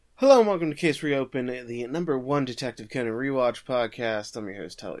Hello and welcome to Case Reopen, the number one Detective Conan rewatch podcast. I'm your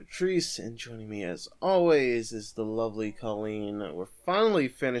host, Tyler Treese, and joining me as always is the lovely Colleen. We're finally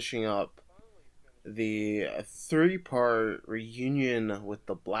finishing up the three-part reunion with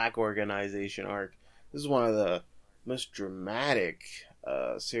the Black Organization arc. This is one of the most dramatic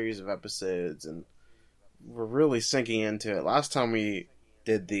series of episodes, and we're really sinking into it. Last time we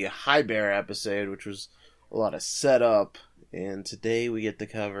did the High Bear episode, which was a lot of setup, and today we get to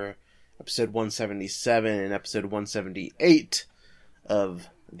cover episode 177 and episode 178 of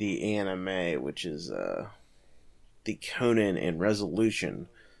the anime, which is the Conan and Resolution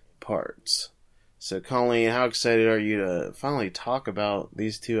parts. So, Colleen, how excited are you to finally talk about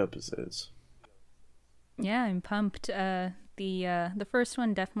these two episodes? Yeah, I'm pumped. The first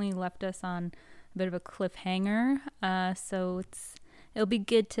one definitely left us on a bit of a cliffhanger, so it'll be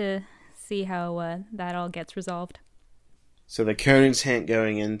good to see how that all gets resolved. So the Conan's hint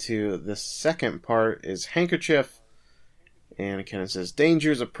going into the second part is handkerchief, and Conan says,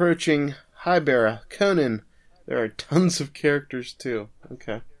 "Danger's approaching. Hi, Bera. Conan." There are tons of characters too.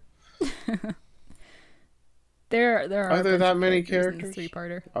 Okay. There are there that many characters? In this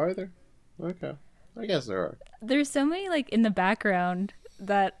three-parter. Are there? Okay. I guess there are. There's so many in the background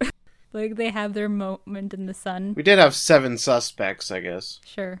that they have their moment in the sun. We did have 7 suspects, I guess.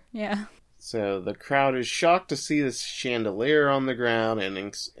 Sure. Yeah. So the crowd is shocked to see this chandelier on the ground, and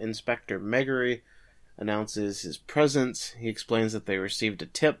Inspector Megary announces his presence. He explains that they received a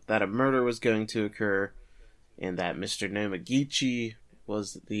tip that a murder was going to occur, and that Mr. Nomagichi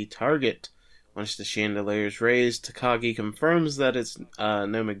was the target. Once the chandelier is raised, Takagi confirms that it's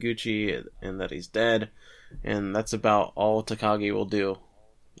Nomaguchi and that he's dead, and that's about all Takagi will do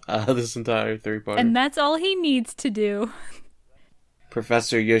this entire 3-parter. And that's all he needs to do.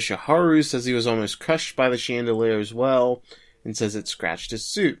 Professor Yoshiharu says he was almost crushed by the chandelier as well, and says it scratched his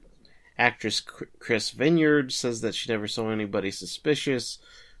suit. Actress Chris Vineyard says that she never saw anybody suspicious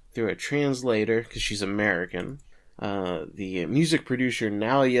through a translator, because she's American. The music producer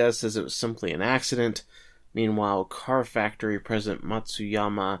Naoya says it was simply an accident. Meanwhile, car factory president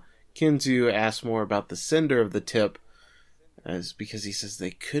Matsuyama Kinzu asks more about the sender of the tip, as because he says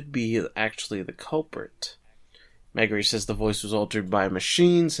they could be actually the culprit. Megary says the voice was altered by a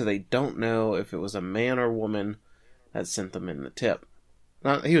machine, so they don't know if it was a man or woman that sent them in the tip.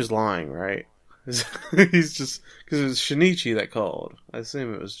 He was lying, right? He's just... Because it was Shinichi that called. I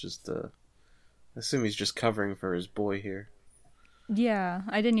assume it was just... I assume he's just covering for his boy here. Yeah,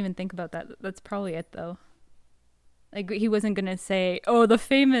 I didn't even think about that. That's probably it, though. He wasn't gonna say, "Oh, the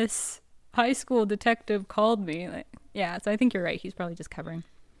famous high school detective called me." Yeah, so I think you're right. He's probably just covering.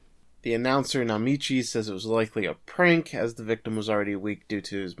 The announcer, Namichi, says it was likely a prank, as the victim was already weak due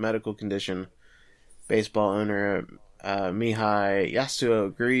to his medical condition. Baseball owner Mihai Yasuo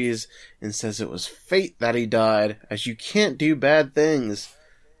agrees and says it was fate that he died, as you can't do bad things.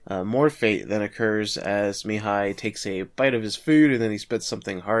 More fate then occurs as Mihai takes a bite of his food and then he spits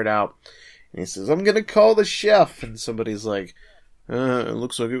something hard out. And he says, "I'm gonna call the chef." And somebody's like, "It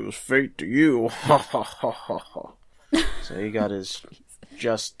looks like it was fate to you." Ha ha ha ha ha. So he got his...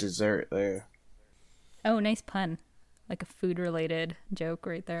 just dessert there. Oh, nice pun. Like a food-related joke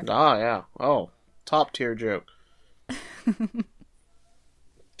right there. Ah, yeah. Oh, top-tier joke.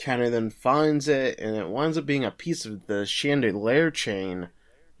 Conan then finds it, and it winds up being a piece of the chandelier chain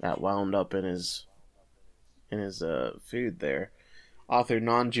that wound up in his food there. Author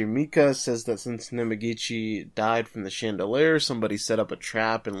Nanju Mika says that since Nomagichi died from the chandelier, somebody set up a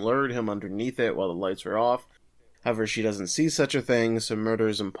trap and lured him underneath it while the lights were off. However, she doesn't see such a thing, so murder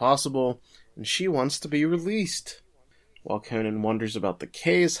is impossible, and she wants to be released. While Conan wonders about the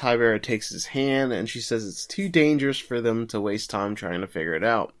case, Hibera takes his hand, and she says it's too dangerous for them to waste time trying to figure it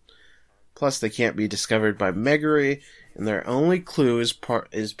out. Plus, they can't be discovered by Megary, and their only clue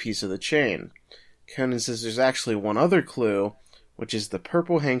is piece of the chain. Conan says there's actually one other clue, which is the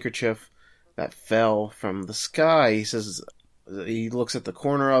purple handkerchief that fell from the sky. He says he looks at the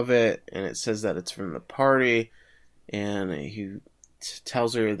corner of it, and it says that it's from the party. And he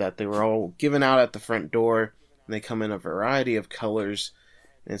tells her that they were all given out at the front door, and they come in a variety of colors,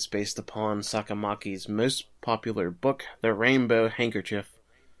 and it's based upon Sakamaki's most popular book, The Rainbow Handkerchief.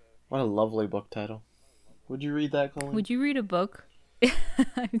 What a lovely book title. Would you read that, Colleen? Would you read a book?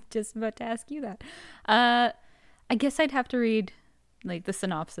 I'm just about to ask you that. I guess I'd have to read the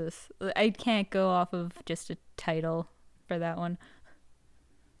synopsis. I can't go off of just a title for that one.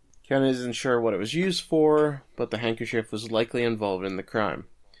 Conan isn't sure what it was used for, but the handkerchief was likely involved in the crime.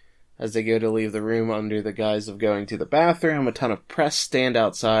 As they go to leave the room under the guise of going to the bathroom, a ton of press stand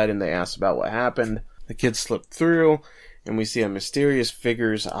outside and they ask about what happened. The kids slip through, and we see a mysterious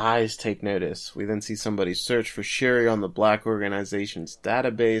figure's eyes take notice. We then see somebody search for Sherry on the Black Organization's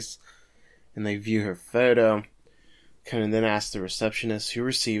database, and they view her photo. Conan then asks the receptionist who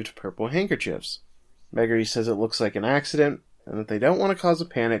received purple handkerchiefs. Megary says it looks like an accident, and that they don't want to cause a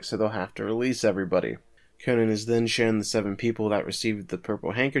panic, so they'll have to release everybody. Conan is then shown the 7 people that received the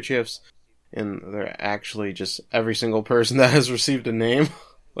purple handkerchiefs, and they're actually just every single person that has received a name.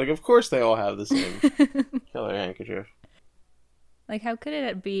 Like, of course they all have the same killer handkerchief. Like, how could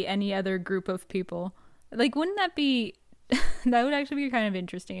it be any other group of people? Like, wouldn't that be... that would actually be kind of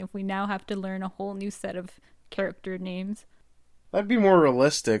interesting if we now have to learn a whole new set of character names. That'd be more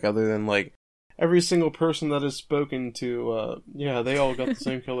realistic, other than, like, every single person that is spoken to, they all got the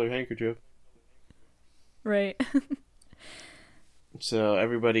same color handkerchief. Right. So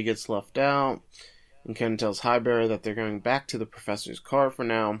everybody gets left out, and Conan tells Highbearer that they're going back to the professor's car for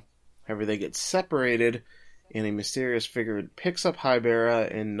now. However, they get separated, and a mysterious figure picks up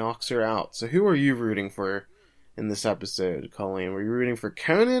Highbearer and knocks her out. So who are you rooting for in this episode, Colleen? Were you rooting for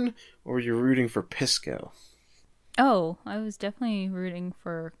Conan, or were you rooting for Pisco? Oh, I was definitely rooting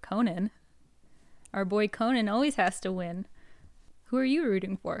for Conan. Our boy Conan always has to win. Who are you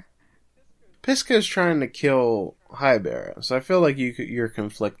rooting for? Pisco's trying to kill Highbearer, so I feel like you're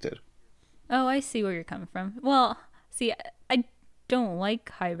conflicted. Oh, I see where you're coming from. Well, see, I don't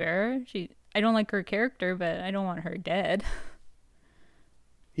like Highbearer. I don't like her character, but I don't want her dead.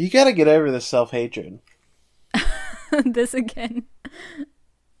 You gotta get over this self-hatred. This again.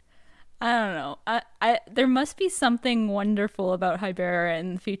 I don't know. I there must be something wonderful about Highbearer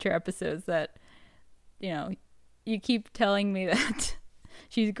in future episodes that, you keep telling me that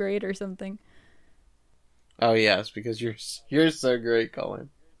she's great or something. Oh yes, because you're so great, Colin.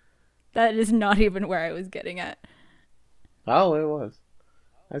 That is not even where I was getting at. Oh, it was.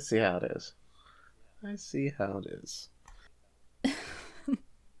 I see how it is.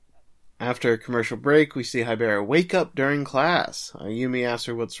 After a commercial break, we see Highbearer wake up during class. Yumi asks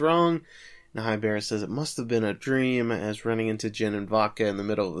her what's wrong, and Highbearer says it must have been a dream, as running into gin and vodka in the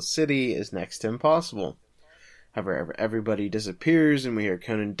middle of the city is next to impossible. However, everybody disappears, and we hear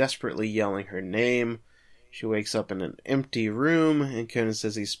Conan desperately yelling her name. She wakes up in an empty room, and Conan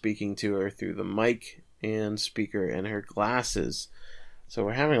says he's speaking to her through the mic and speaker in her glasses. So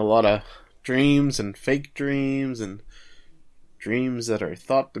we're having a lot of dreams and fake dreams and dreams that are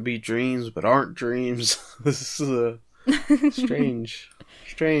thought to be dreams but aren't dreams. This is a strange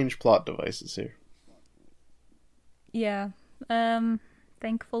plot devices here. Yeah.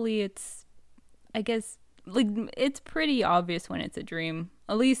 Thankfully I guess, it's pretty obvious when it's a dream.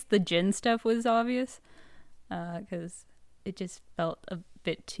 At least the gin stuff was obvious. Because it just felt a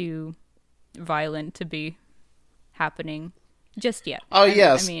bit too violent to be happening just yet. Oh,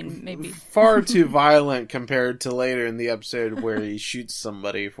 yes. I mean, maybe. Far too violent compared to later in the episode where he shoots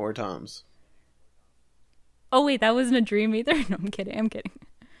somebody 4 times. Oh, wait, that wasn't a dream either? No, I'm kidding.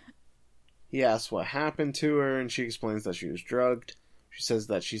 He asks what happened to her, and she explains that she was drugged. She says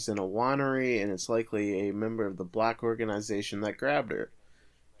that she's in a winery, and it's likely a member of the Black Organization that grabbed her.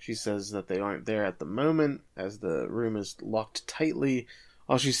 She says that they aren't there at the moment, as the room is locked tightly.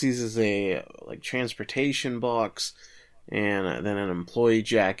 All she sees is a transportation box, and then an employee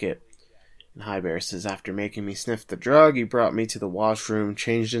jacket. And Highbearer says, after making me sniff the drug, he brought me to the washroom,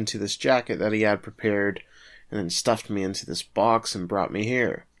 changed into this jacket that he had prepared, and then stuffed me into this box and brought me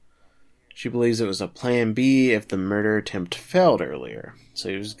here. She believes it was a plan B if the murder attempt failed earlier. So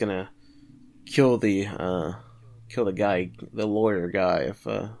he was gonna kill the guy, the lawyer guy, if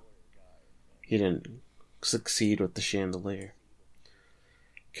he didn't succeed with the chandelier.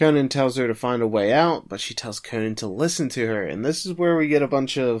 Conan tells her to find a way out, but she tells Conan to listen to her, and this is where we get a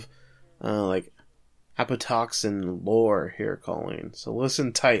bunch of apatoxin lore here, Colleen. So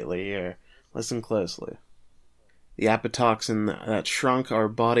listen tightly here. Listen closely. The apatoxin that shrunk our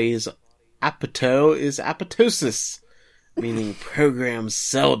bodies apato is apoptosis, meaning programmed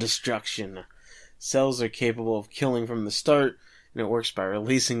cell destruction. Cells are capable of killing from the start, and it works by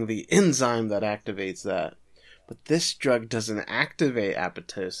releasing the enzyme that activates that. But this drug doesn't activate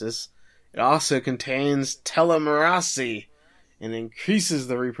apoptosis. It also contains telomerase and increases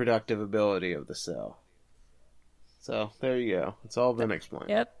the reproductive ability of the cell. So, there you go. It's all been explained.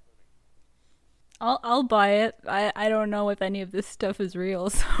 Yep. I'll buy it. I don't know if any of this stuff is real,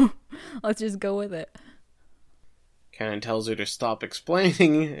 so let's just go with it. Conan tells her to stop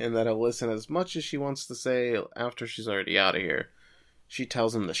explaining and that he'll listen as much as she wants to say after she's already out of here. She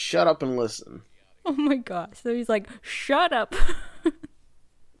tells him to shut up and listen. Oh my gosh. So he's like, shut up.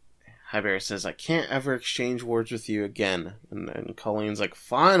 Highbearer says, I can't ever exchange words with you again. And Colleen's like,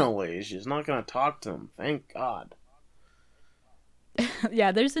 finally, she's not going to talk to him. Thank God.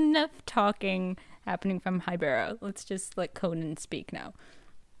 Yeah, there's enough talking happening from Hibera. Let's just let Conan speak now.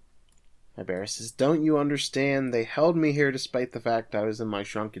 Hibera says, "Don't you understand? They held me here despite the fact I was in my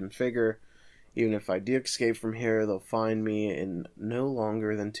shrunken figure. Even if I do escape from here, they'll find me in no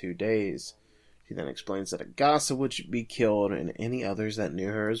longer than 2 days." She then explains that Agasa would be killed and any others that knew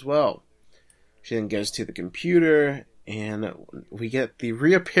her as well. She then goes to the computer, and we get the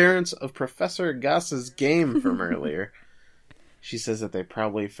reappearance of Professor Agasa's game from earlier. She says that they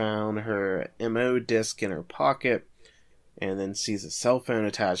probably found her MO disc in her pocket, and then sees a cell phone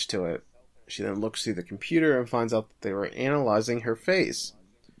attached to it. She then looks through the computer and finds out that they were analyzing her face.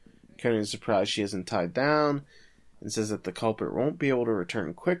 Conan is surprised she isn't tied down, and says that the culprit won't be able to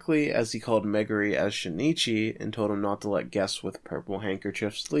return quickly, as he called Meguri as Shinichi and told him not to let guests with purple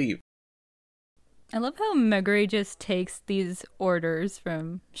handkerchiefs leave. I love how Meguri just takes these orders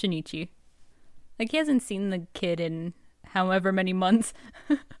from Shinichi. Like, he hasn't seen the kid in however many months.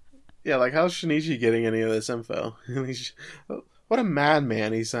 Yeah, like, how's Shinichi getting any of this info? What a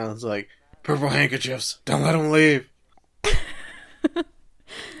madman he sounds like. Purple handkerchiefs, don't let him leave.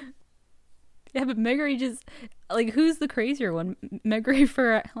 Yeah, but Meguri just, like, who's the crazier one? Meguri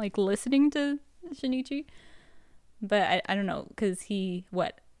for, like, listening to Shinichi? But I don't know, because he,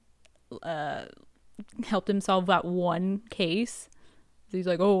 helped him solve that one case? So he's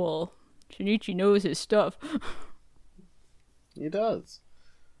like, oh, well, Shinichi knows his stuff. He does.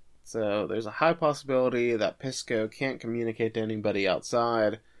 So there's a high possibility that Pisco can't communicate to anybody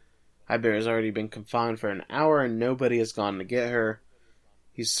outside. Hibera's already been confined for an hour and nobody has gone to get her.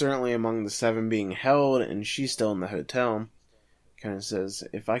 He's certainly among the 7 being held, and she's still in the hotel. Conan says,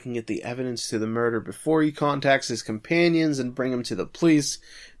 if I can get the evidence to the murder before he contacts his companions and bring him to the police,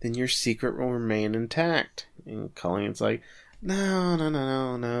 then your secret will remain intact. And Colleen's like, no,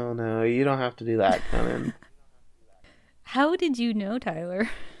 you don't have to do that, Conan. How did you know, Tyler?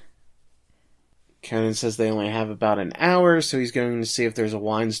 Conan says they only have about an hour, so he's going to see if there's a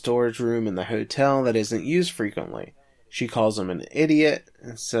wine storage room in the hotel that isn't used frequently. She calls him an idiot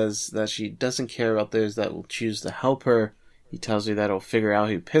and says that she doesn't care about those that will choose to help her. He tells her that he'll figure out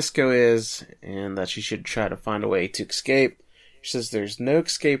who Pisco is and that she should try to find a way to escape. She says there's no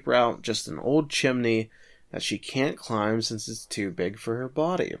escape route, just an old chimney that she can't climb since it's too big for her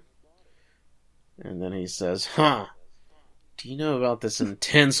body. And then he says, do you know about this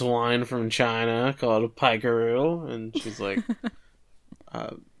intense wine from China called Paikaroo? And she's like,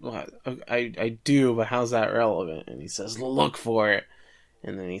 I do, but how's that relevant? And he says, look for it.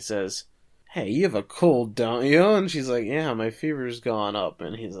 And then he says, hey, you have a cold, don't you? And she's like, yeah, my fever's gone up.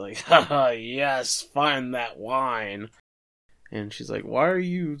 And he's like, haha, yes, find that wine. And she's like, why are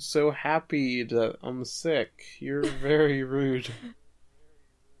you so happy that I'm sick? You're very rude.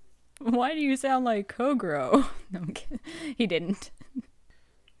 Why do you sound like Kogoro? No, I'm kidding. He didn't.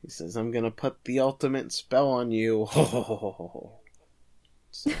 He says, I'm gonna put the ultimate spell on you.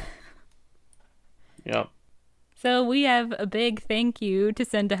 So, yep. So we have a big thank you to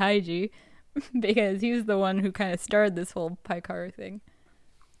send to Haiji, because he was the one who kind of started this whole Paikaru thing.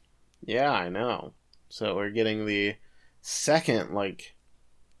 Yeah, I know. So we're getting the second, like,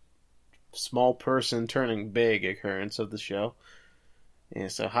 small person turning big occurrence of the show.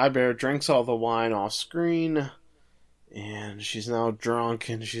 And so Hibera drinks all the wine off screen, and she's now drunk,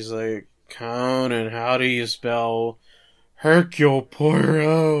 and she's like, Conan, how do you spell Hercule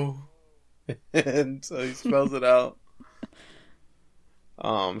Poirot? And so he spells it out.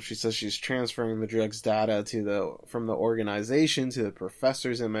 She says she's transferring the drug's data from the organization to the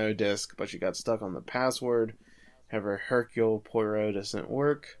professor's MO disk, but she got stuck on the password. However, Hercule Poirot doesn't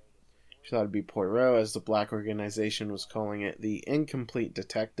work. She thought it'd be Poirot, as the black organization was calling it the Incomplete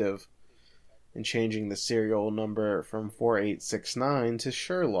Detective, and changing the serial number from 4869 to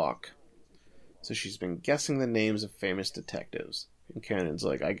Sherlock. So she's been guessing the names of famous detectives. And Conan's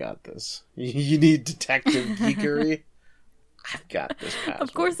like, I got this. You need detective geekery? I've got this password.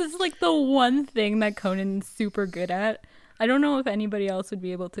 Of course, this is like the one thing that Conan's super good at. I don't know if anybody else would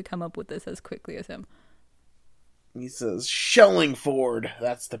be able to come up with this as quickly as him. He says, Shellingford,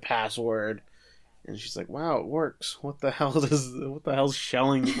 that's the password. And she's like, wow, it works. What the hell's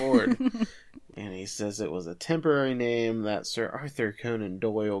Shellingford? And he says it was a temporary name that Sir Arthur Conan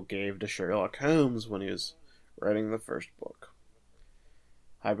Doyle gave to Sherlock Holmes when he was writing the first book.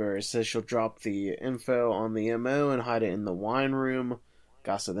 Hibera says she'll drop the info on the MO and hide it in the wine room.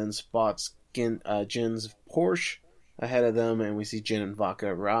 Gasa then spots Jin's Porsche ahead of them, and we see Jin and Vaka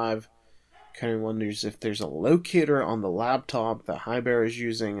arrive. Conan wonders if there's a locator on the laptop that Hibera is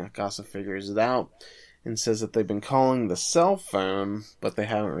using. Gasa figures it out and says that they've been calling the cell phone, but they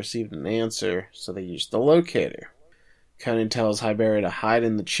haven't received an answer, so they used the locator. Conan tells Hybera to hide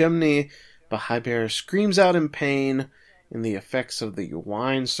in the chimney, but Hybera screams out in pain, and the effects of the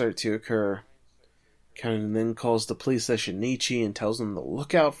wine start to occur. Conan then calls the police at Shinichi and tells them to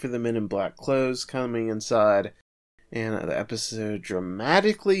look out for the men in black clothes coming inside, and the episode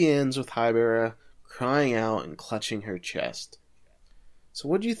dramatically ends with Hybera crying out and clutching her chest. So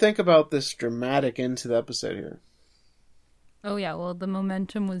what do you think about this dramatic end to the episode here? Oh yeah, well the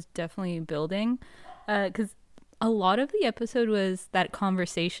momentum was definitely building, because a lot of the episode was that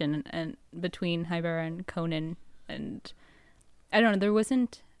conversation and between Hybera and Conan, and I don't know, there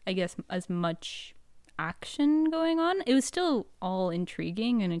wasn't, I guess, as much action going on. It was still all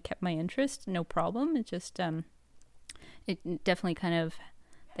intriguing and it kept my interest, no problem. It just it definitely kind of,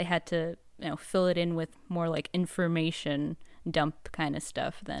 they had to, fill it in with more like information dump kind of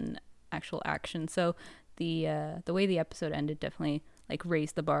stuff than actual action. So the way the episode ended definitely like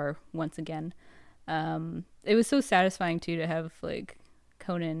raised the bar once again. It was so satisfying too to have like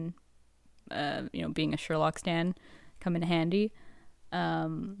Conan being a Sherlock stan come in handy.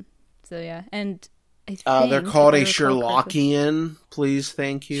 So yeah, and I think they're called a Sherlockian. Please,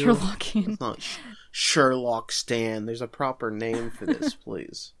 thank you. Sherlockian. It's not Sherlock Stan. There's a proper name for this,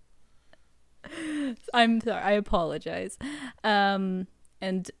 please. I'm sorry. I apologize. And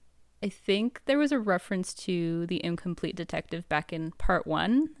I think there was a reference to the incomplete detective back in part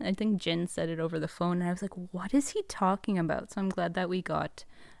 1. I think Jin said it over the phone, and I was like, what is he talking about? So I'm glad that we got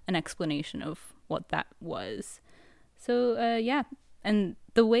an explanation of what that was. So, yeah. And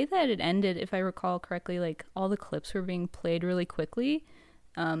the way that it ended, if I recall correctly, like all the clips were being played really quickly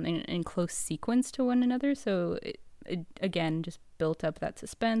in close sequence to one another. So it again just built up that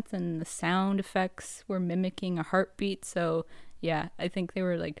suspense, and the sound effects were mimicking a heartbeat. So yeah, I think they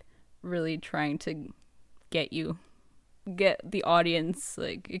were like really trying to get the audience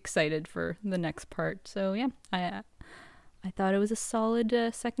like excited for the next part. So yeah, I thought it was a solid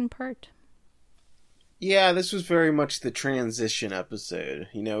second part. Yeah, this was very much the transition episode.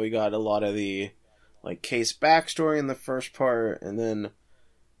 We got a lot of the like case backstory in the first part, and then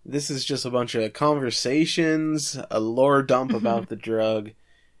this is just a bunch of conversations, a lore dump about the drug,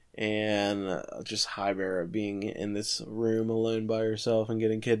 and just Hybera being in this room alone by herself and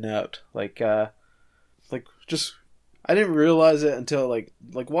getting kidnapped. Just I didn't realize it until like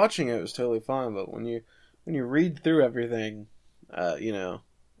watching it was totally fine, but when you read through everything,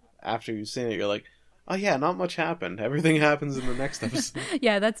 after you've seen it, you're like, oh yeah, not much happened. Everything happens in the next episode.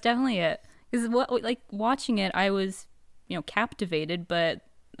 Yeah, that's definitely it. Because watching it, I was captivated, but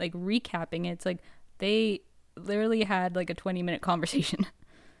like recapping it, it's like they literally had like a 20-minute conversation.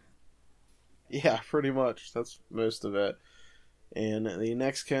 Yeah, pretty much. That's most of it. And the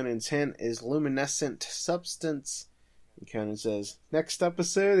next Conan's hint is luminescent substance. And Conan says, next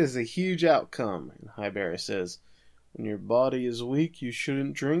episode is a huge outcome. And Hybera says, when your body is weak, you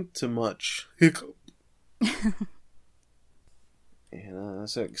shouldn't drink too much. Hiccup. And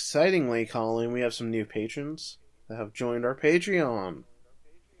so excitingly, Colleen, we have some new patrons that have joined our Patreon.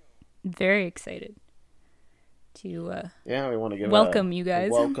 Very excited to we want to give welcome you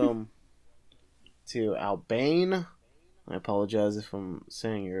guys. Welcome to Albane. I apologize if I'm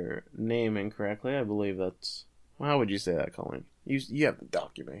saying your name incorrectly. I believe that's... How would you say that, Colleen? You have the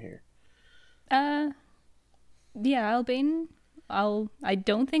document here. Yeah, Albane. I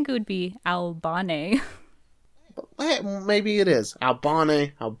don't think it would be Albane. But maybe it is.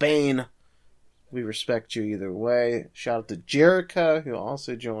 Albane. We respect you either way. Shout out to Jerica, who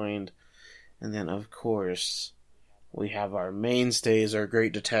also joined. And then, of course, we have our mainstays, our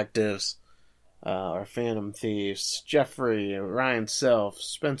great detectives, our Phantom Thieves, Jeffrey, Ryan Self,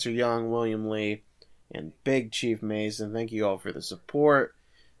 Spencer Young, William Lee, and Big Chief Mason. Thank you all for the support.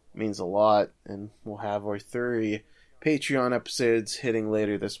 It means a lot. And we'll have our 3 Patreon episodes hitting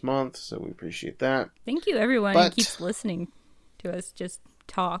later this month, so we appreciate that. Thank you, everyone who keeps listening to us just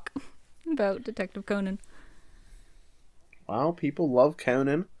talk about Detective Conan. Wow, people love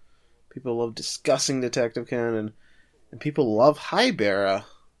Conan. People love discussing Detective Conan. And people love Hybera.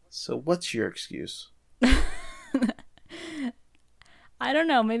 So what's your excuse? I don't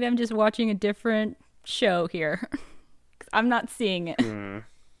know. Maybe I'm just watching a different show here. I'm not seeing it.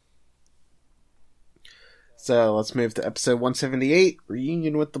 So let's move to episode 178,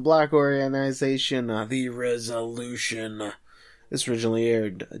 Reunion with the Black Organization, The Resolution. This originally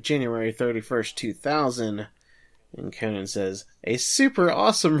aired January 31st, 2000. And Conan says, a super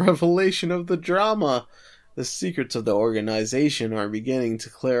awesome revelation of the drama. The secrets of the organization are beginning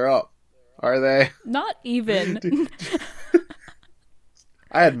to clear up. Are they? Not even.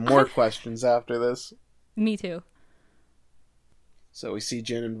 I had more questions after this. Me too. So we see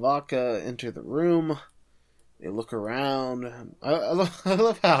Jin and Vodka enter the room. They look around. I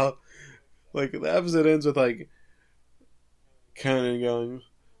love how, like, the episode ends with, like, Conan going,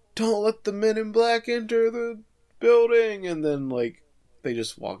 "Don't let the men in black enter the building," and then, like, they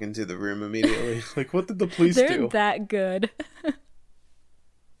just walk into the room immediately. Like, what did the police do? They're that good.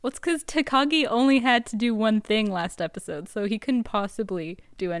 Well, it's because Takagi only had to do one thing last episode, so he couldn't possibly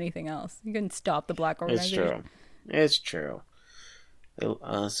do anything else. He couldn't stop the black organization. It's true.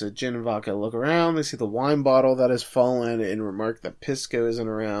 So Jin and Vodka look around. They see the wine bottle that has fallen and remark that Pisco isn't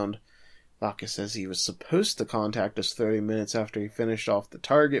around. Vodka says he was supposed to contact us 30 minutes after he finished off the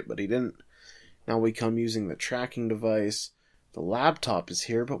target, but he didn't. Now we come using the tracking device. The laptop is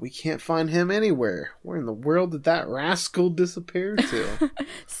here, but we can't find him anywhere. Where in the world did that rascal disappear to?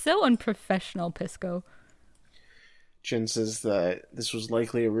 So unprofessional, Pisco. Jin says that this was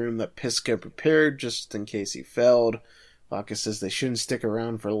likely a room that Pisco prepared just in case he failed. Vodka says they shouldn't stick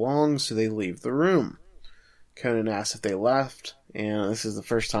around for long, so they leave the room. Conan asks if they left, and this is the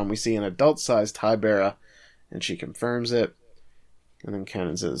first time we see an adult-sized Haibara, and she confirms it. And then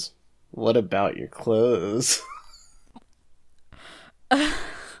Conan says, "What about your clothes?" Of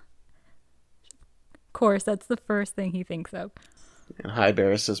course, that's the first thing he thinks of. And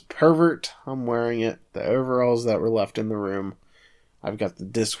Haibara says, "Pervert, I'm wearing it. The overalls that were left in the room. I've got the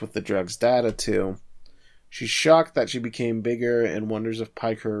disc with the drug's data, too." She's shocked that she became bigger and wonders if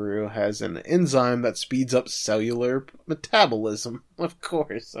Paikuru has an enzyme that speeds up cellular metabolism. Of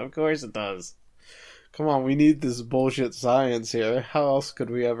course it does. Come on, we need this bullshit science here. How else could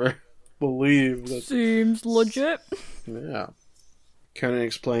we ever believe that? Seems legit. Yeah. Conan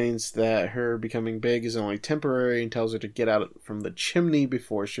explains that her becoming big is only temporary and tells her to get out from the chimney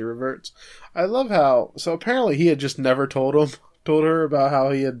before she reverts. I love how... So apparently he had just never told her about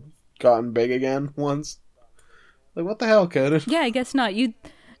how he had gotten big again once. Like, what the hell, Conan? Yeah, I guess not. You'd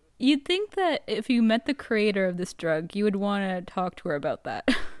think that if you met the creator of this drug, you would want to talk to her about that.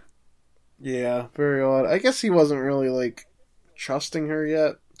 Yeah, very odd. I guess he wasn't really, like, trusting her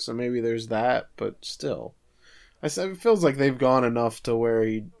yet, so maybe there's that, but still. It feels like they've gone enough to where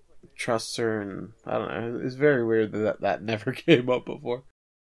he trusts her, and I don't know. It's very weird that never came up before.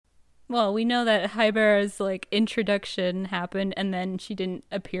 Well, we know that Haibara's, like, introduction happened, and then she didn't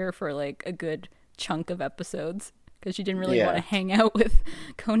appear for, like, a good chunk of episodes, because she didn't really want to hang out with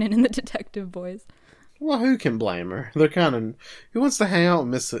Conan and the detective boys. Well, who can blame her? They're kind of... Who wants to hang out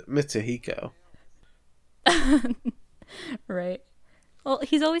with Mitsuhiko? Right. Well,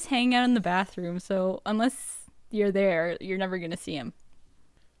 he's always hanging out in the bathroom, so unless you're there, you're never going to see him.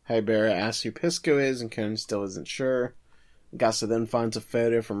 Haibara asks who Pisco is, and Conan still isn't sure. Gasa then finds a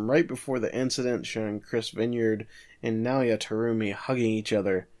photo from right before the incident showing Chris Vineyard and Naoya Terumi hugging each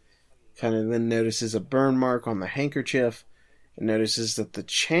other. Conan then notices a burn mark on the handkerchief and notices that the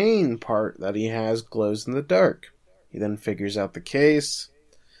chain part that he has glows in the dark. He then figures out the case.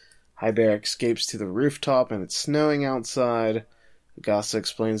 Haibara escapes to the rooftop and it's snowing outside. Gasa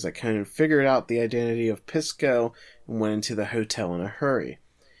explains that Conan figured out the identity of Pisco and went into the hotel in a hurry.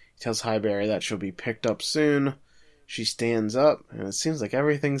 He tells Haibara that she'll be picked up soon. She stands up, and it seems like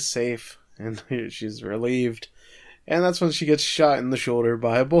everything's safe, and she's relieved. And that's when she gets shot in the shoulder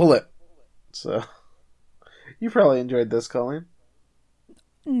by a bullet. So, you probably enjoyed this, Colleen.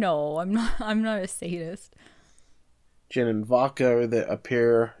 No, I'm not a sadist. Jin and Vodka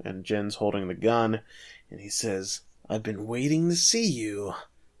appear, and Jin's holding the gun, and he says, "I've been waiting to see you,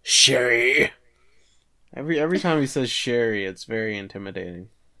 Sherry." Every time he says Sherry, it's very intimidating.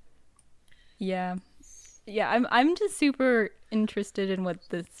 Yeah. Yeah, I'm just super interested in what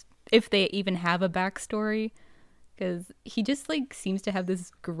this, if they even have a backstory, because he just, like, seems to have this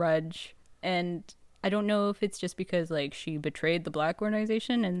grudge, and I don't know if it's just because, like, she betrayed the black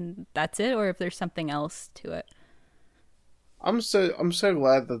organization and that's it, or if there's something else to it. I'm so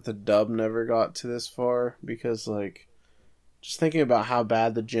glad that the dub never got to this far, because, like, just thinking about how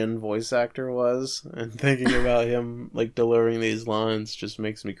bad the Jin voice actor was, and thinking about him, like, delivering these lines just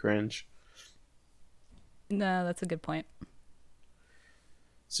makes me cringe. No, that's a good point.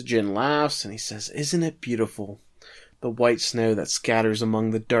 So Jin laughs, and he says, "Isn't it beautiful? The white snow that scatters among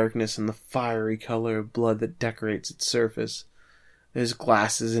the darkness and the fiery color of blood that decorates its surface. Those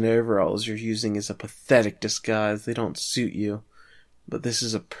glasses and overalls you're using is a pathetic disguise. They don't suit you. But this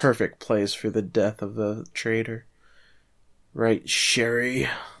is a perfect place for the death of a traitor. Right, Sherry?"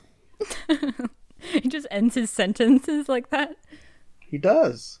 He just ends his sentences like that. He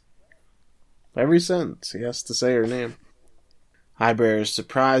does. Every sentence, he has to say her name. Haibara is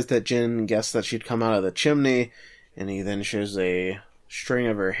surprised that Jin guessed that she'd come out of the chimney, and he then shows a string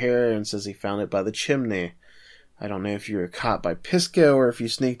of her hair and says he found it by the chimney. I don't know if you were caught by Pisco or if you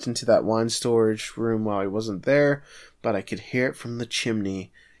sneaked into that wine storage room while he wasn't there, but I could hear it from the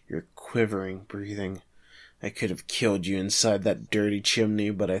chimney, your quivering breathing. I could have killed you inside that dirty chimney,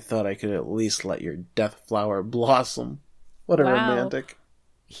 but I thought I could at least let your death flower blossom. What a romantic.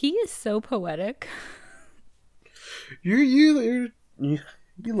 He is so poetic. You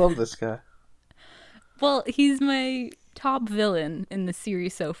love this guy. Well, he's my top villain in the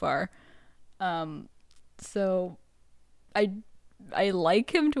series so far. So I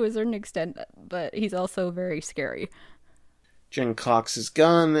like him to a certain extent, but he's also very scary. Jen cocks his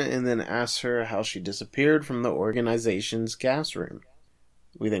gun and then asks her how she disappeared from the organization's gas room.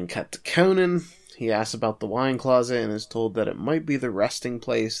 We then cut to Conan. He asks about the wine closet and is told that it might be the resting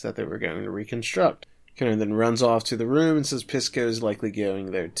place that they were going to reconstruct. Conan then runs off to the room and says Pisco is likely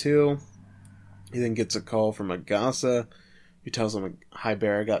going there too. He then gets a call from Agasa, who tells him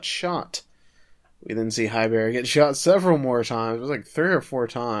Hybera got shot. We then see Hybera get shot several more times. It was like 3 or 4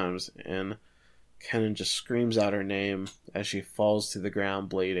 times, and Conan just screams out her name as she falls to the ground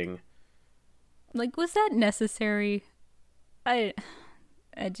bleeding. Like, was that necessary? I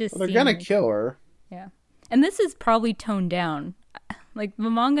just... Well, they're gonna kill her. Yeah. And this is probably toned down. Like, the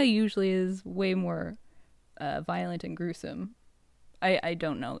manga usually is way more violent and gruesome. I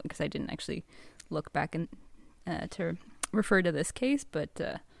don't know, because I didn't actually look back and to refer to this case,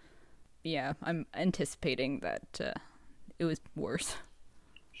 but yeah, I'm anticipating that it was worse.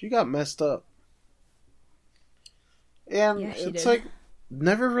 She got messed up. And yeah, it's like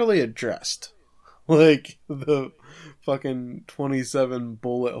never really addressed. Like the fucking 27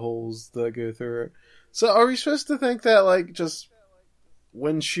 bullet holes that go through her. So are we supposed to think that like just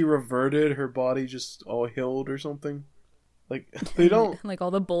when she reverted her body just all healed or something? Like they don't like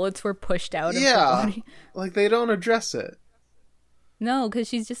all the bullets were pushed out of her body. Like they don't address it. No, because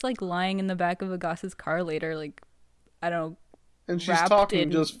she's just like lying in the back of Agasa's car later, like I don't know. And she's talking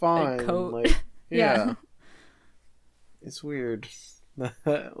just fine. Like yeah. It's weird.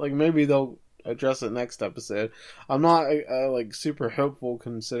 Like maybe they'll address it next episode. I'm not like super hopeful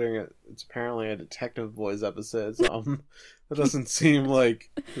considering it's apparently a Detective Boys episode. So it doesn't seem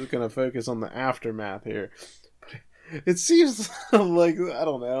like it's gonna focus on the aftermath here. But it seems like I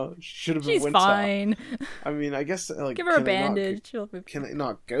don't know. Should have been. She's fine. I mean, I guess like give her a bandage. Can they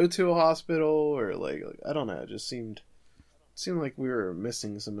not go to a hospital or like I don't know? It just seemed like we were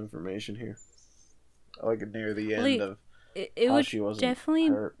missing some information here. Like near the end of. It would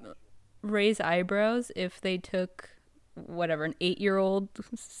definitely raise eyebrows if they took whatever an 8-year-old,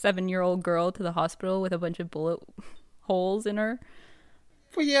 7-year-old girl to the hospital with a bunch of bullet holes in her.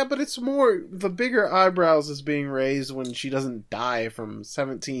 Well, yeah, but it's more the bigger eyebrows is being raised when she doesn't die from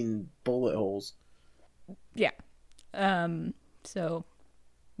 17 bullet holes. Yeah. So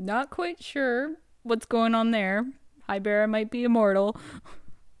not quite sure what's going on there. Hybera might be immortal.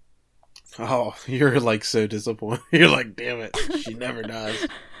 Oh, you're like so disappointed. You're like, damn it, she never dies.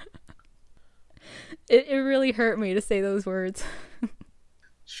 It really hurt me to say those words.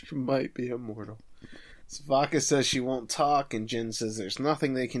 She might be immortal. Svaka says she won't talk, and Jin says there's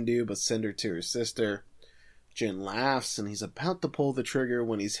nothing they can do but send her to her sister. Jin laughs, and he's about to pull the trigger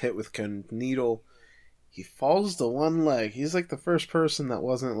when he's hit with Conan's needle. He falls to one leg. He's like the first person that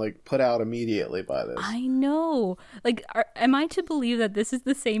wasn't like put out immediately by this. I know. Like, am I to believe that this is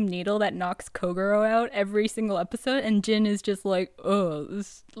the same needle that knocks Kogoro out every single episode? And Jin is just like, oh,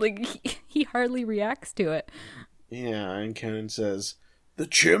 this, like he hardly reacts to it. Yeah, and Conan says, "The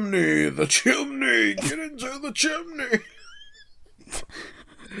chimney, get into the chimney."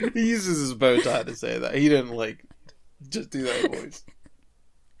 He uses his bow tie to say that. He didn't like just do that voice.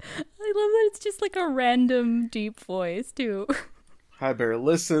 I love that it's just like a random deep voice too. Hybera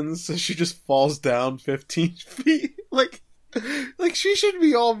listens, so she just falls down 15 feet. Like she should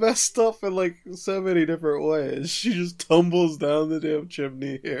be all messed up in like so many different ways. She just tumbles down the damn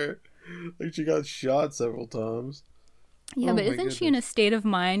chimney here. Like she got shot several times. Yeah, but isn't she in a state of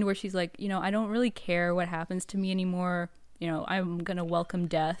mind where she's like, I don't really care what happens to me anymore. I'm gonna welcome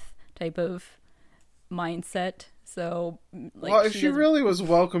death type of mindset. So, like, well, if she really was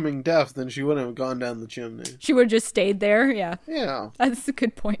welcoming death, then she wouldn't have gone down the chimney. She would have just stayed there, yeah. Yeah. That's a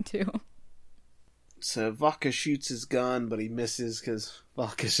good point, too. So, Vaka shoots his gun, but he misses because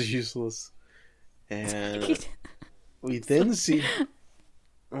Vaka's useless. And we then see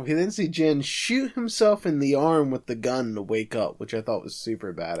Jin shoot himself in the arm with the gun to wake up, which I thought was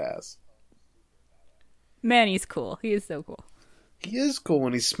super badass. Man, he's cool. He is so cool. He is cool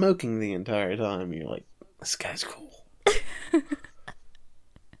when he's smoking the entire time. You're like, this guy's cool.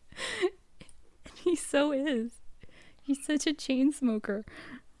 He so is. He's such a chain smoker.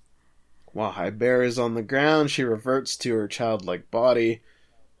 While Hybera is on the ground, she reverts to her childlike body,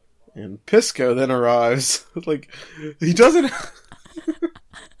 and Pisco then arrives. Like, he doesn't...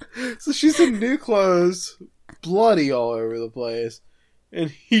 So she's in new clothes, bloody all over the place, and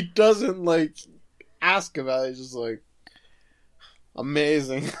he doesn't, like, ask about it. He's just like,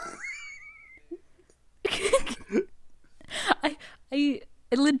 amazing. I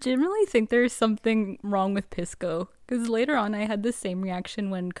legitimately think there's something wrong with Pisco, because later on I had the same reaction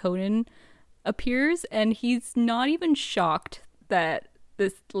when Conan appears, and he's not even shocked that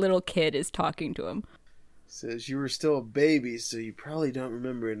this little kid is talking to him. Says, you were still a baby, so you probably don't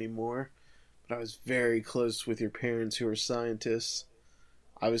remember anymore, but I was very close with your parents who are scientists.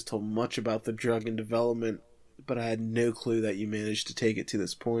 I was told much about the drug in development, but I had no clue that you managed to take it to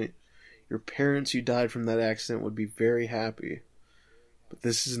this point. Your parents who died from that accident would be very happy. But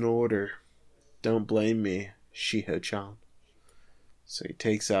this is an order. Don't blame me, Shiho-chan. So he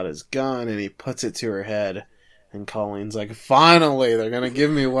takes out his gun and he puts it to her head, and Colleen's like, finally, they're gonna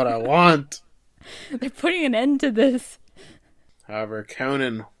give me what I want. They're putting an end to this. However,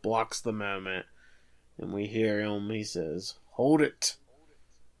 Conan blocks the moment, and we hear him, he says, hold it.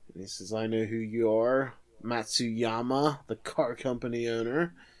 And he says, I know who you are, Matsuyama, the car company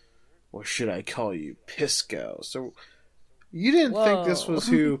owner. Or should I call you Pisco? So, you didn't think this was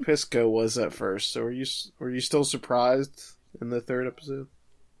who Pisco was at first, so were you still surprised in the third episode?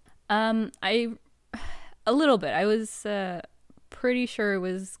 A little bit. I was pretty sure it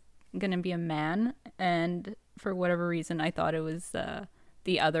was gonna be a man, and for whatever reason I thought it was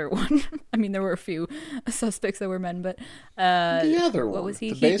the other one. I mean, there were a few suspects that were men, but the other one. What was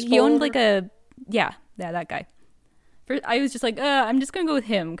he? The He owned like a that guy. I was just like, I'm just gonna go with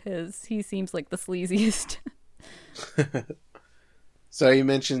him because he seems like the sleaziest. So he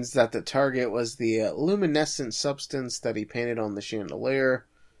mentions that the target was the luminescent substance that he painted on the chandelier.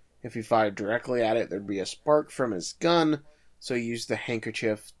 If he fired directly at it, there'd be a spark from his gun, so he used the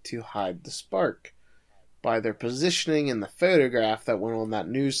handkerchief to hide the spark. By their positioning in the photograph that went on that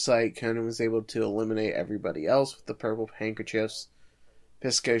news site, Conan was able to eliminate everybody else with the purple handkerchiefs.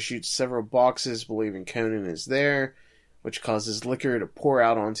 Pisco shoots several boxes, believing Conan is there, which causes liquor to pour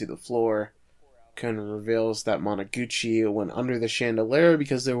out onto the floor. Conan reveals that Monoguchi went under the chandelier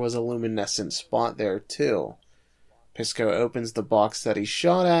because there was a luminescent spot there too. Pisco opens the box that he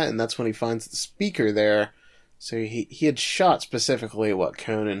shot at, and that's when he finds the speaker there. So he had shot specifically what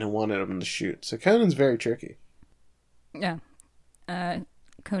Conan wanted him to shoot. So Conan's very tricky. Yeah.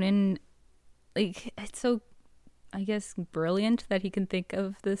 Conan, like, it's so, I guess, brilliant that he can think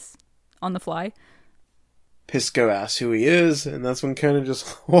of this on the fly. Pisco asks who he is, and that's when Conan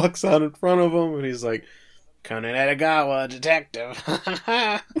just walks out in front of him, and he's like, Conan Edogawa, detective.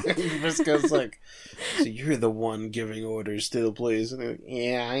 And Pisco's like, so you're the one giving orders to the police. And like,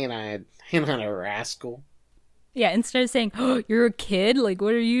 yeah, you're not a rascal. Yeah, instead of saying, oh, you're a kid? Like,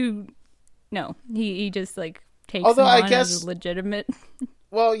 what are you... No, he just, like, takes Although him on I guess, as legitimate.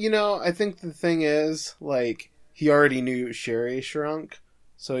 Well, I think the thing is, like, he already knew Sherry shrunk.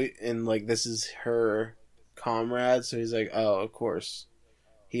 So, and, like, this is her comrade. So he's like, oh, of course.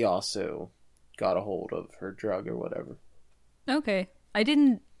 He also got a hold of her drug or whatever. Okay. I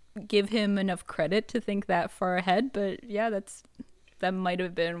didn't give him enough credit to think that far ahead, but yeah, that might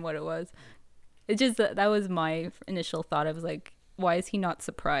have been what it was. It just, that was my initial thought. I was like, why is he not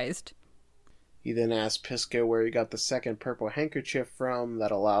surprised? He then asked Pisco where he got the second purple handkerchief from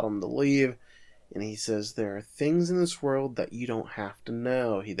that allowed him to leave, and he says, there are things in this world that you don't have to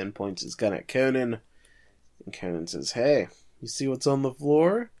know. He then points his gun at Conan, and Conan says, hey, you see what's on the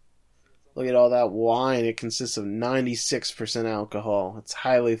floor? Look at all that wine. It consists of 96% alcohol. It's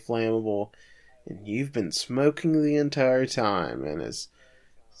highly flammable, and you've been smoking the entire time. And his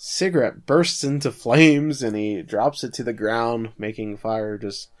cigarette bursts into flames, and he drops it to the ground, making fire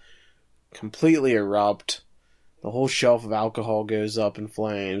just completely erupt. The whole shelf of alcohol goes up in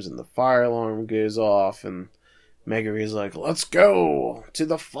flames, and the fire alarm goes off, and Megari's like, let's go to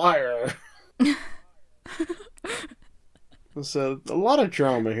the fire. So, a lot of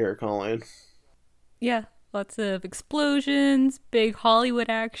drama here, Colleen. Yeah, lots of explosions, big Hollywood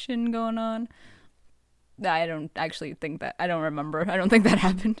action going on. I don't actually think that... I don't remember. I don't think that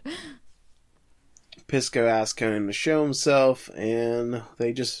happened. Pisco asks Conan to show himself, and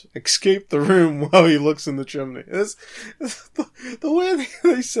they just escape the room while he looks in the chimney. It's the way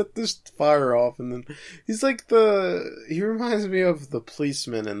they set this fire off, and then he's like he reminds me of the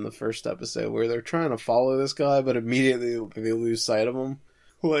policeman in the first episode, where they're trying to follow this guy, but immediately they lose sight of him.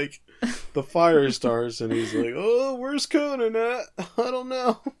 Like, the fire starts, and he's like, oh, where's Conan at? I don't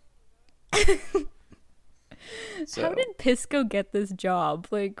know. So, how did Pisco get this job?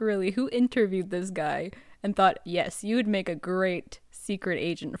 Like, really, who interviewed this guy and thought, yes, you would make a great secret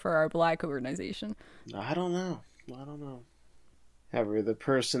agent for our black organization? I don't know. However, the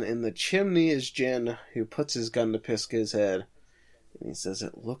person in the chimney is Jin, who puts his gun to Pisco's head. And he says,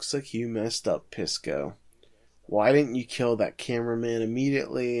 "It looks like you messed up, Pisco. Why didn't you kill that cameraman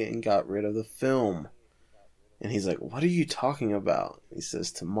immediately and got rid of the film?" And he's like, "What are you talking about?" He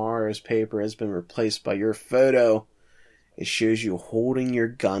says, "Tomorrow's paper has been replaced by your photo. It shows you holding your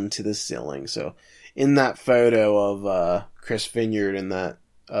gun to the ceiling." So, in that photo of Chris Vineyard and that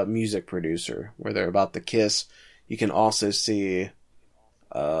music producer, where they're about to kiss, you can also see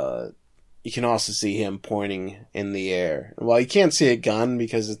him pointing in the air. Well, you can't see a gun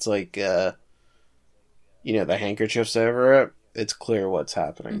because it's like, the handkerchief's over it. It's clear what's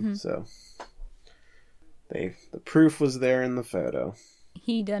happening. Mm-hmm. So, the proof was there in the photo.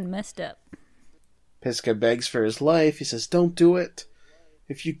 He done messed up. Pisco begs for his life. He says, "Don't do it.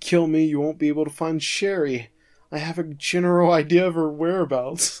 If you kill me, you won't be able to find Sherry. I have a general idea of her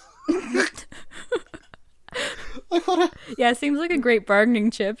whereabouts." Yeah, seems like a great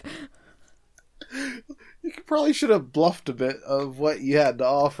bargaining chip. You probably should have bluffed a bit of what you had to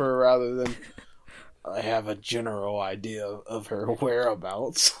offer rather than, "I have a general idea of her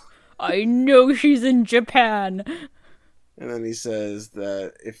whereabouts." I know she's in Japan. And then he says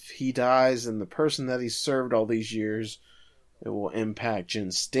that if he dies and the person that he served all these years, it will impact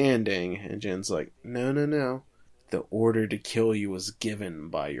Jin's standing. And Jin's like, no. The order to kill you was given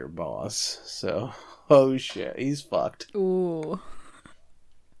by your boss. So, oh shit, he's fucked. Ooh.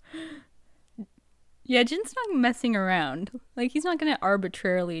 Yeah, Jin's not messing around. Like, he's not gonna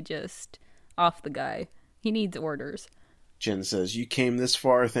arbitrarily just off the guy. He needs orders. Jin says, "You came this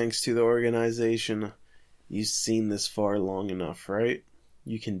far thanks to the organization. You've seen this far long enough, right?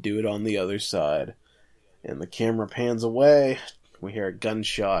 You can do it on the other side." And the camera pans away. We hear a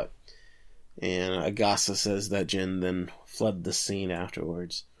gunshot. And Agasa says that Jin then fled the scene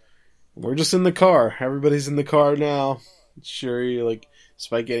afterwards. We're just in the car. Everybody's in the car now. Sure,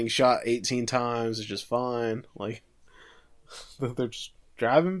 despite getting shot 18 times, it's just fine. They're just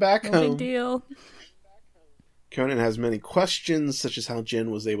driving back home. No big deal. Conan has many questions, such as how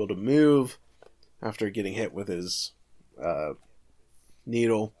Jin was able to move after getting hit with his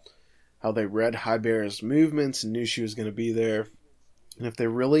needle, how they read Hibera's movements and knew she was going to be there, and if they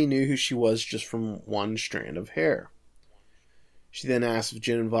really knew who she was just from one strand of hair. She then asks if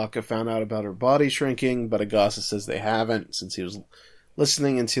Jin and Vodka found out about her body shrinking, but Agasa says they haven't, since he was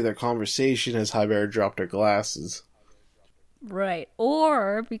listening into their conversation as Hibera dropped her glasses. Right.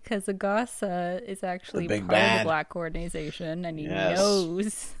 Or because Agasa is actually part of the Black Organization and he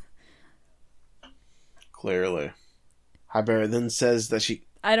knows. Clearly. Hibera then says that she...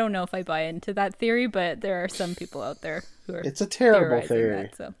 I don't know if I buy into that theory, but there are some people out there who are... It's a terrible theory.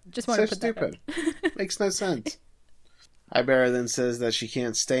 That, so just want to put stupid. That out. Makes no sense. Hibera then says that she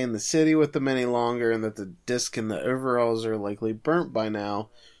can't stay in the city with them any longer and that the disc and the overalls are likely burnt by now,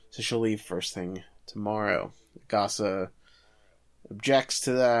 so she'll leave first thing tomorrow. Agasa objects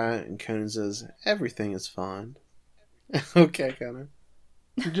to that, and Conan says, "Everything is fine." Okay, Conan.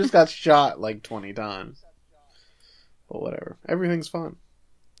 You just got shot 20 times. But whatever. Everything's fine.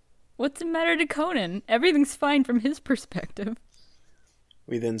 What's the matter to Conan? Everything's fine from his perspective.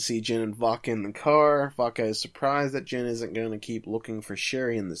 We then see Jin and Vodka in the car. Vodka is surprised that Jin isn't going to keep looking for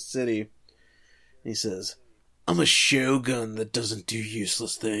Sherry in the city. He says, "I'm a shogun that doesn't do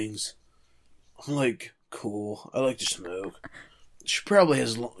useless things. I'm cool. I like to smoke. She's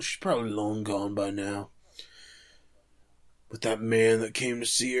probably long gone by now. With that man that came to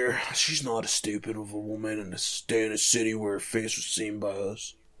see her, she's not as stupid of a woman and to stay in a city where her face was seen by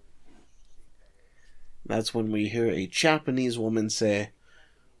us." That's when we hear a Japanese woman say,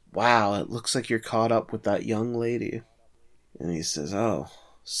 "Wow, it looks like you're caught up with that young lady." And he says, "Oh,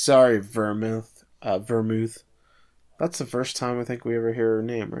 sorry, Vermouth. That's the first time I think we ever hear her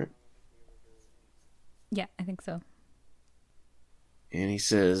name, right?" Yeah, I think so. And he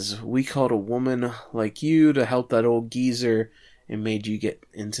says, "We called a woman like you to help that old geezer and made you get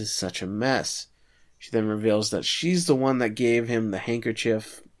into such a mess." She then reveals that she's the one that gave him the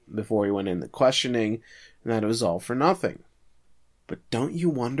handkerchief before he went into questioning, and that it was all for nothing. "But don't you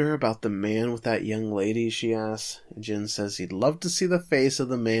wonder about the man with that young lady?" she asks. And Jin says he'd love to see the face of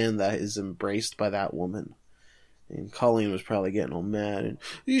the man that is embraced by that woman. And Colleen was probably getting all mad.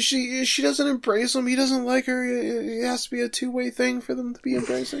 And she doesn't embrace him. He doesn't like her. It has to be a two-way thing for them to be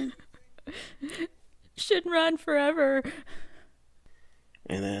embracing. Shinran forever.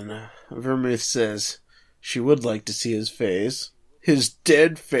 And then Vermouth says she would like to see his face. His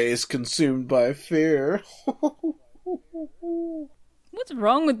dead face consumed by fear. What's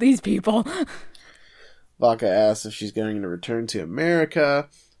wrong with these people? Vodka asks if she's going to return to America,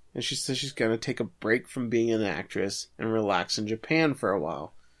 and she says she's going to take a break from being an actress and relax in Japan for a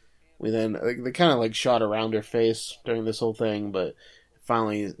while. We then, they kind of like shot around her face during this whole thing, but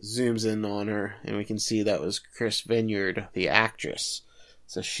finally zooms in on her, and we can see that was Chris Vineyard, the actress.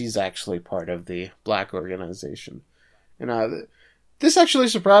 So she's actually part of the black organization. And this actually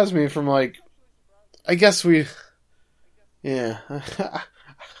surprised me from, like, I guess yeah.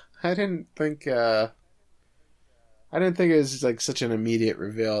 I didn't think it was like such an immediate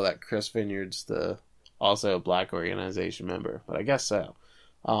reveal that Chris Vineyard's also a black organization member, but I guess so.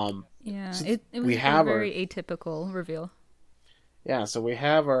 Yeah, so it was a very atypical reveal. Yeah, so we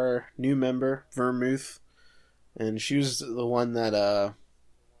have our new member, Vermouth, and she was the one that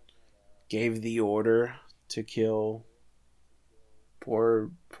gave the order to kill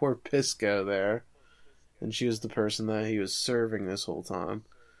poor Pisco there, and she was the person that he was serving this whole time.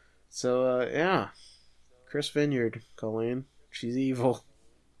 So yeah, Chris Vineyard, Colleen, she's evil,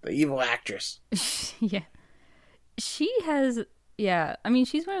 the evil actress. Yeah, she has. Yeah, I mean,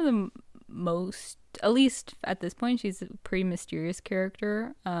 she's one of the most, at least at this point, she's a pretty mysterious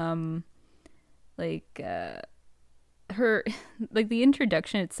character. Her, like the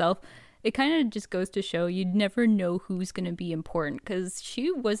introduction itself, it kind of just goes to show you'd never know who's going to be important, because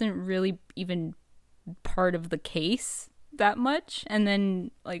she wasn't really even part of the case that much, and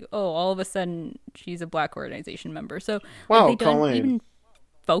then like, oh, all of a sudden she's a black organization member. So wow, like, they don't Colleen, even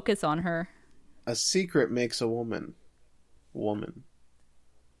focus on her. A secret makes a woman.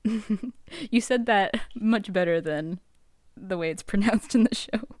 You said that much better than the way it's pronounced in the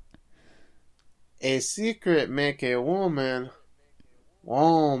show. A secret make a woman.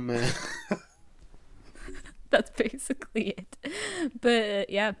 That's basically it. But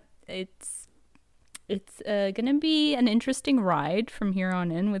yeah, it's gonna be an interesting ride from here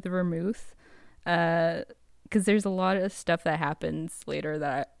on in with Vermouth, because there's a lot of stuff that happens later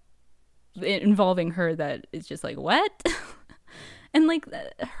that involving her that is just like, what? And like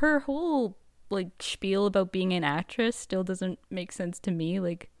her whole like spiel about being an actress still doesn't make sense to me.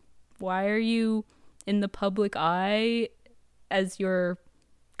 Like, why are you in the public eye as your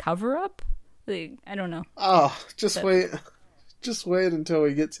cover up? Like, I don't know. Oh, just wait until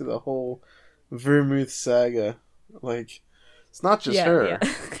we get to the whole Vermouth saga. Like, it's not just her. Yeah.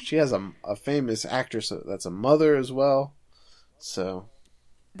 She has a famous actress that's a mother as well. So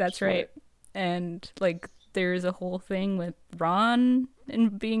that's right. And like, there's a whole thing with Ron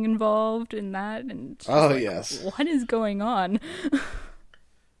and being involved in that, and yes, what is going on?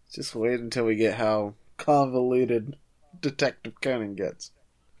 Just wait until we get how convoluted Detective Conan gets.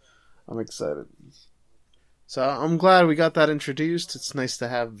 I'm excited. So I'm glad we got that introduced. It's nice to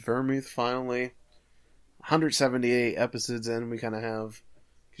have Vermouth finally. 178 episodes in, we kind of have,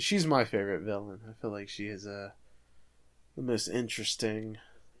 because she's my favorite villain. I feel like she is the most interesting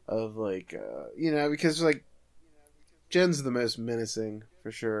of, like, because like Jen's the most menacing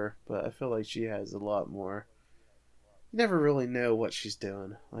for sure, but I feel like she has a lot more. You never really know what she's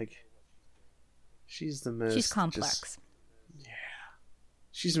doing. Like, she's the most. She's complex.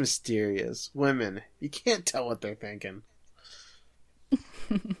 She's mysterious. Women, you can't tell what they're thinking.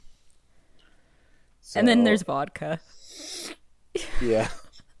 And then there's vodka. Yeah,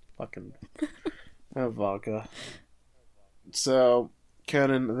 fucking vodka. So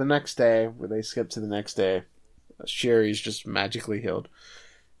Conan, the next day, where they skip to the next day, Sherry's just magically healed.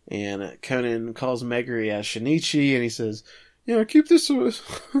 And Conan calls Meguri as Shinichi, and he says, "Yeah, keep this a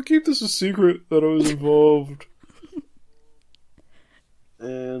secret that I was involved."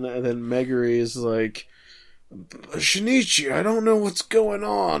 and then Meguri is like, "Shinichi, I don't know what's going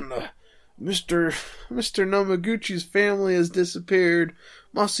on. Mr. Namaguchi's family has disappeared.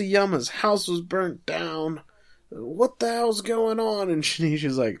 Masayama's house was burnt down. What the hell's going on?" And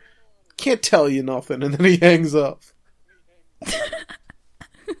Shinichi's like, "Can't tell you nothing," and then he hangs up.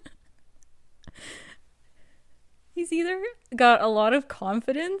 He's either got a lot of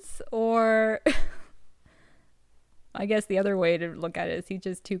confidence, or I guess the other way to look at it is he's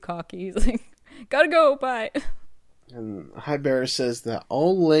just too cocky. He's like, "Gotta go, bye." And Highbearer says that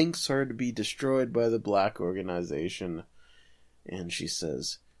all links are to be destroyed by the Black Organization. And she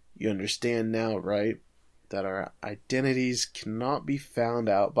says, "You understand now, right? That our identities cannot be found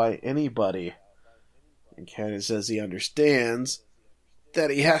out by anybody." And Conan says he understands that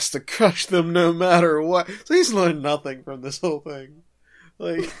he has to crush them no matter what. So he's learned nothing from this whole thing.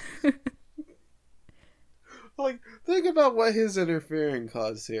 Like, think about what his interfering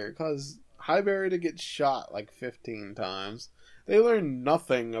caused here. It caused Highberry to get shot like 15 times. They learned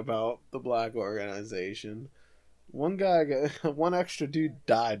nothing about the Black Organization. one guy, one extra dude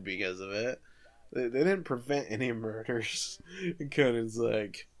died because of it. They didn't prevent any murders. And Conan's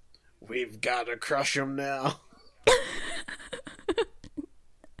like, we've got to crush him now.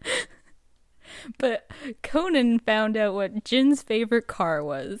 But Conan found out what Jin's favorite car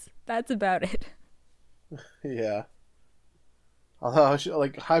was. That's about it. Yeah. Although,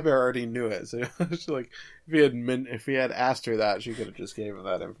 Highbear already knew it, so if he had asked her that, she could have just gave her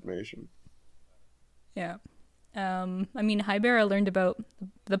that information. Yeah. I mean, Highbear learned about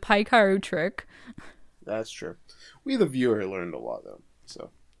the Paikaru trick. That's true. We, the viewer, learned a lot, though. So,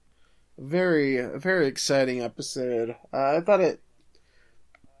 a very exciting episode. I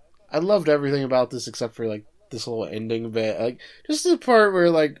loved everything about this except for, this little ending bit. Just the part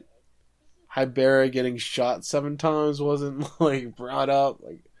where, Hibera getting shot 7 times wasn't, brought up.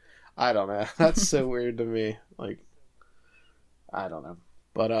 I don't know. That's so weird to me. I don't know.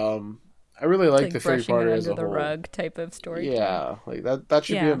 But, I really like the three-parter as a whole. Under the rug type of story. Yeah, that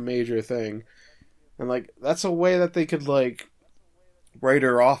should be a major thing. And, that's a way that they could, write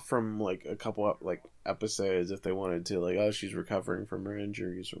her off from, a couple of, episodes if they wanted to. Oh, she's recovering from her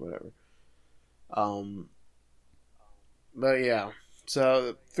injuries or whatever. But, yeah. So,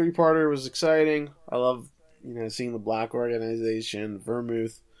 the three-parter was exciting. I love, seeing the Black Organization.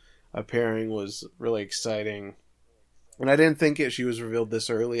 Vermouth appearing was really exciting. And I didn't think she was revealed this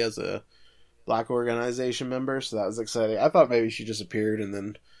early as a Black Organization member, so that was exciting. I thought maybe she just appeared and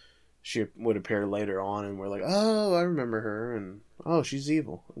then she would appear later on and we're like, oh, I remember her, and oh, she's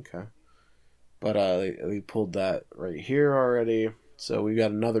evil. Okay. But they pulled that right here already. So we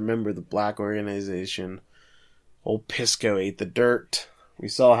got another member of the Black Organization. Old Pisco ate the dirt. We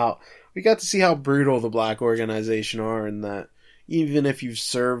got to see how brutal the Black Organization are, and that even if you've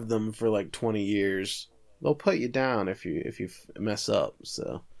served them for 20 years, they'll put you down if you mess up.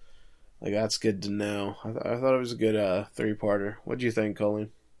 So, that's good to know. I thought it was a good three-parter. What do you think,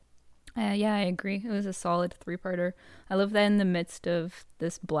 Colleen? Yeah, I agree. It was a solid three-parter. I love that in the midst of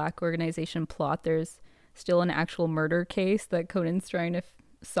this Black Organization plot, there's still an actual murder case that Conan's trying to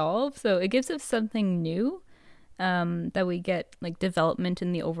solve. So it gives us something new. That we get development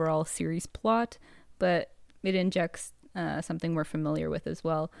in the overall series plot, but it injects something we're familiar with as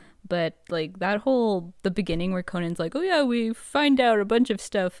well. But that the beginning where Conan's like, oh yeah, we find out a bunch of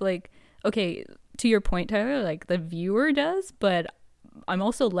stuff. Okay, to your point, Tyler, the viewer does, but I'm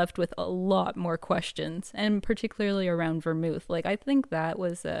also left with a lot more questions, and particularly around Vermouth. I think that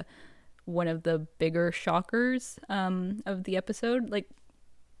was one of the bigger shockers of the episode.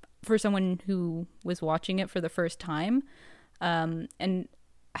 For someone who was watching it for the first time. And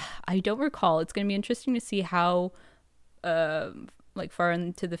I don't recall. It's going to be interesting to see how far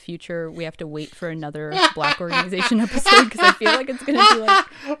into the future we have to wait for another Black Organization episode, because I feel like it's going to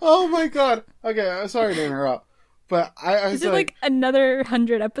be oh my god. Okay, I'm sorry to interrupt. But I was is it another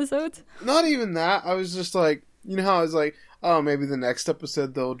 100 episodes? Not even that. I was just how I was oh, maybe the next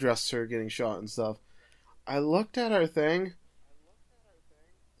episode they'll address her getting shot and stuff. I looked at our thing.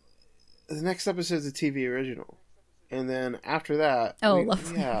 The next episode is a TV original. And then after that,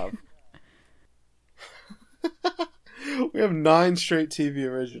 lovely. We have 9 straight TV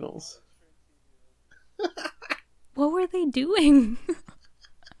originals. What were they doing?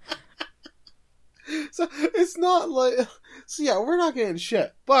 So it's not so yeah, we're not getting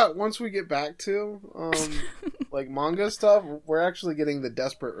shit. But once we get back to manga stuff, we're actually getting the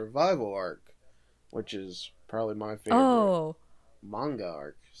Desperate Revival arc, which is probably my favorite manga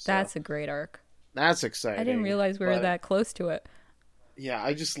arc. So that's a great arc. That's exciting. I didn't realize we were that close to it. Yeah,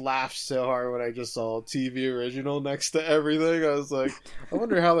 I just laughed so hard when I just saw TV original next to everything. I was like, I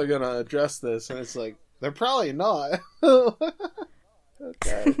wonder how they're gonna address this, and it's they're probably not.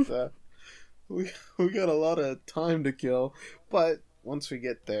 Okay, so we got a lot of time to kill, but once we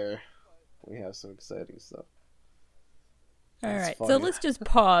get there, we have some exciting stuff. All right, so let's just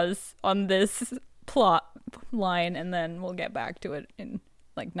pause on this plot line, and then we'll get back to it in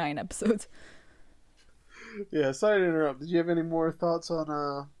 9 episodes. Yeah, sorry to interrupt. Did you have any more thoughts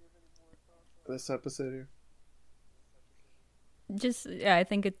on this episode here? Just, yeah, I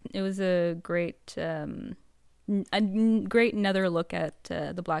think it was a great another look at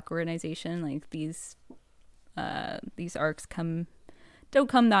the Black Organization. These arcs don't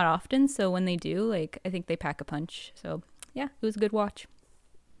come that often, so when they do, I think they pack a punch. So yeah, it was a good watch.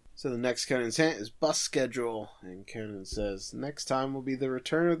 So the next Conan's hint is bus schedule, and Conan says, next time will be the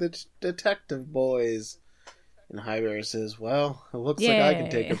return of the Detective Boys. And Highbear says, well, it looks like I can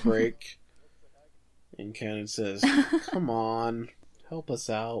take a break. And Conan says, come on, help us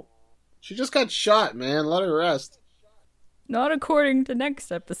out. She just got shot, man. Let her rest. Not according to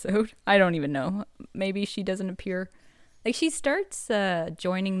next episode. I don't even know. Maybe she doesn't appear. Like, she starts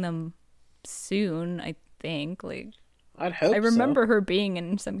joining them soon, I think. Like, I'd hope I remember her being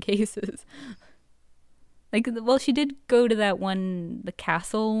in some cases. Like, well, she did go to that one, the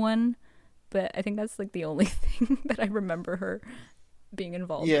castle one, but I think that's like the only thing that I remember her being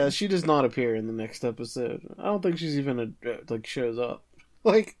involved in. Yeah, she does not appear in the next episode. I don't think she's even like shows up.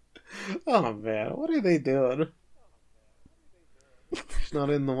 Like, oh man, what are they doing? She's not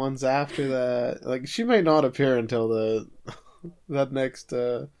in the ones after that. Like, she might not appear until that next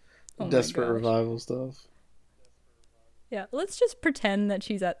Desperate Revival stuff. Yeah, let's just pretend that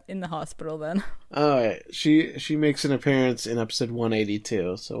she's in the hospital then. Alright, she makes an appearance in episode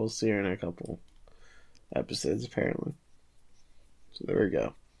 182, so we'll see her in a couple episodes apparently. So there we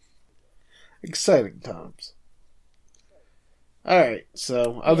go. Exciting times. Alright,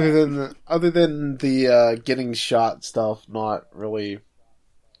 so other than the getting shot stuff not really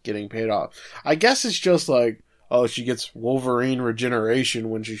getting paid off, I guess it's just like, oh, she gets Wolverine regeneration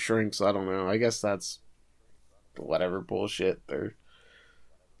when she shrinks. I don't know. I guess that's whatever bullshit they're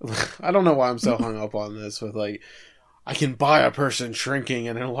I don't know why I'm so hung up on this with, like, I can buy a person shrinking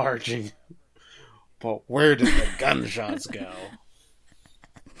and enlarging, but where did the gunshots go?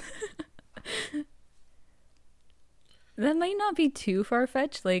 That might not be too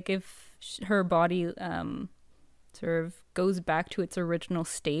far-fetched. Like, if her body sort of goes back to its original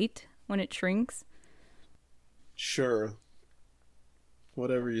state when it shrinks. Sure.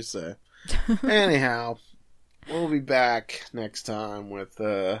 Whatever you say. Anyhow, we'll be back next time with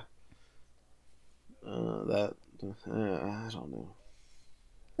that. I don't know.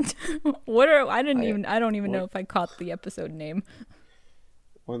 I don't even know if I caught the episode name.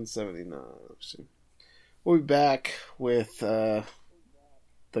 179. We'll be back with the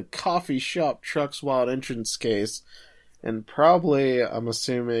coffee shop Truck's Wild Entrance case, and probably, I'm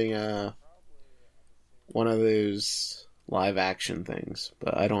assuming, one of those live action things.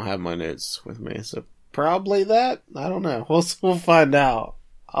 But I don't have my notes with me, so probably that. I don't know. We'll find out.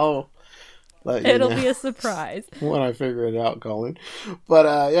 I'll let you It'll know be a surprise when I figure it out, Colin.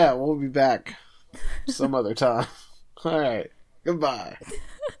 But yeah, we'll be back some other time. All right. Goodbye.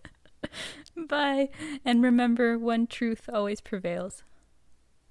 Bye. And remember, one truth always prevails.